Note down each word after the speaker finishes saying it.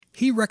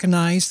he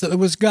recognized that it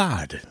was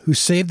God who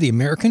saved the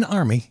American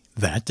army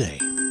that day.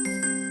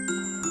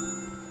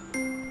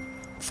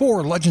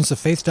 For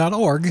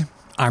legendsoffaith.org,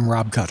 I'm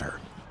Rob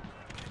Cutter.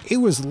 It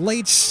was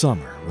late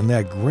summer when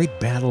that great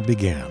battle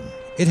began.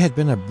 It had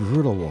been a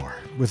brutal war,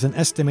 with an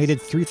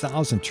estimated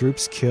 3,000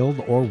 troops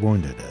killed or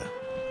wounded.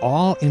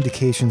 All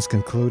indications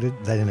concluded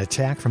that an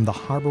attack from the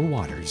harbor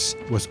waters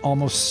was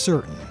almost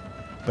certain,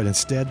 but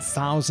instead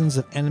thousands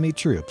of enemy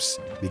troops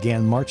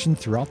began marching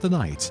throughout the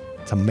night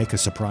to make a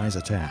surprise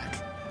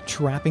attack,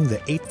 trapping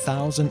the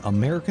 8,000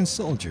 American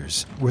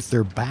soldiers with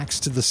their backs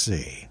to the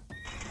sea.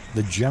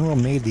 The general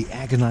made the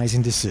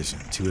agonizing decision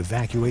to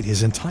evacuate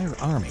his entire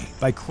army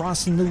by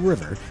crossing the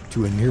river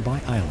to a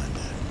nearby island.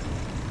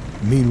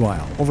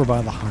 Meanwhile, over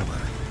by the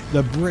harbor,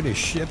 the British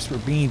ships were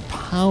being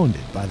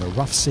pounded by the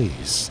rough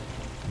seas.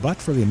 But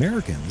for the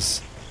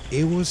Americans,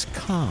 it was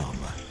calm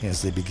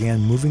as they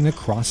began moving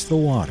across the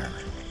water.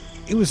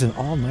 It was an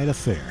all-night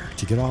affair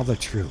to get all the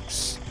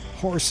troops,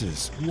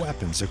 horses,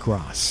 weapons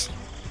across.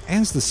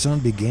 As the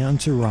sun began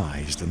to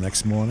rise the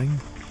next morning,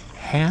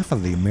 half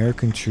of the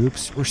American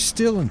troops were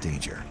still in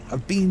danger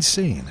of being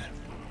seen.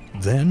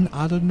 Then,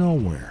 out of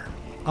nowhere,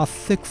 a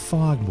thick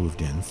fog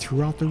moved in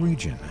throughout the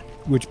region,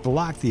 which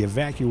blocked the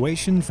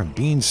evacuation from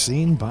being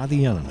seen by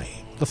the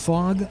enemy. The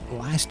fog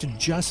lasted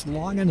just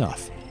long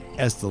enough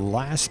as the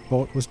last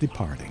boat was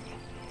departing.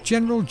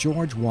 General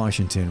George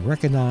Washington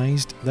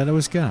recognized that it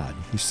was God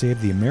who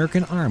saved the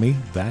American army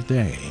that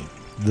day.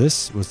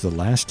 This was the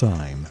last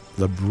time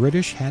the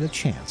British had a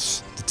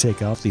chance to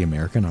take out the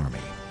American army.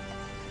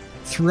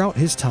 Throughout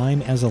his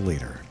time as a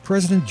leader,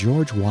 President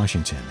George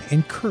Washington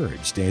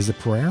encouraged days of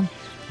prayer,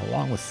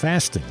 along with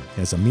fasting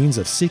as a means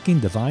of seeking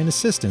divine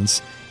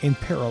assistance in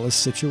perilous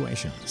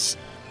situations,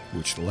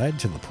 which led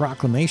to the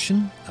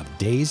proclamation of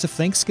days of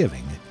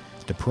thanksgiving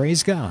to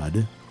praise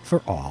God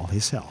for all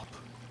his help.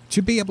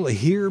 To be able to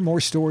hear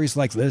more stories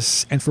like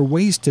this and for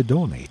ways to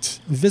donate,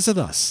 visit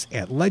us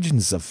at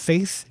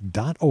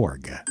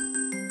legendsoffaith.org.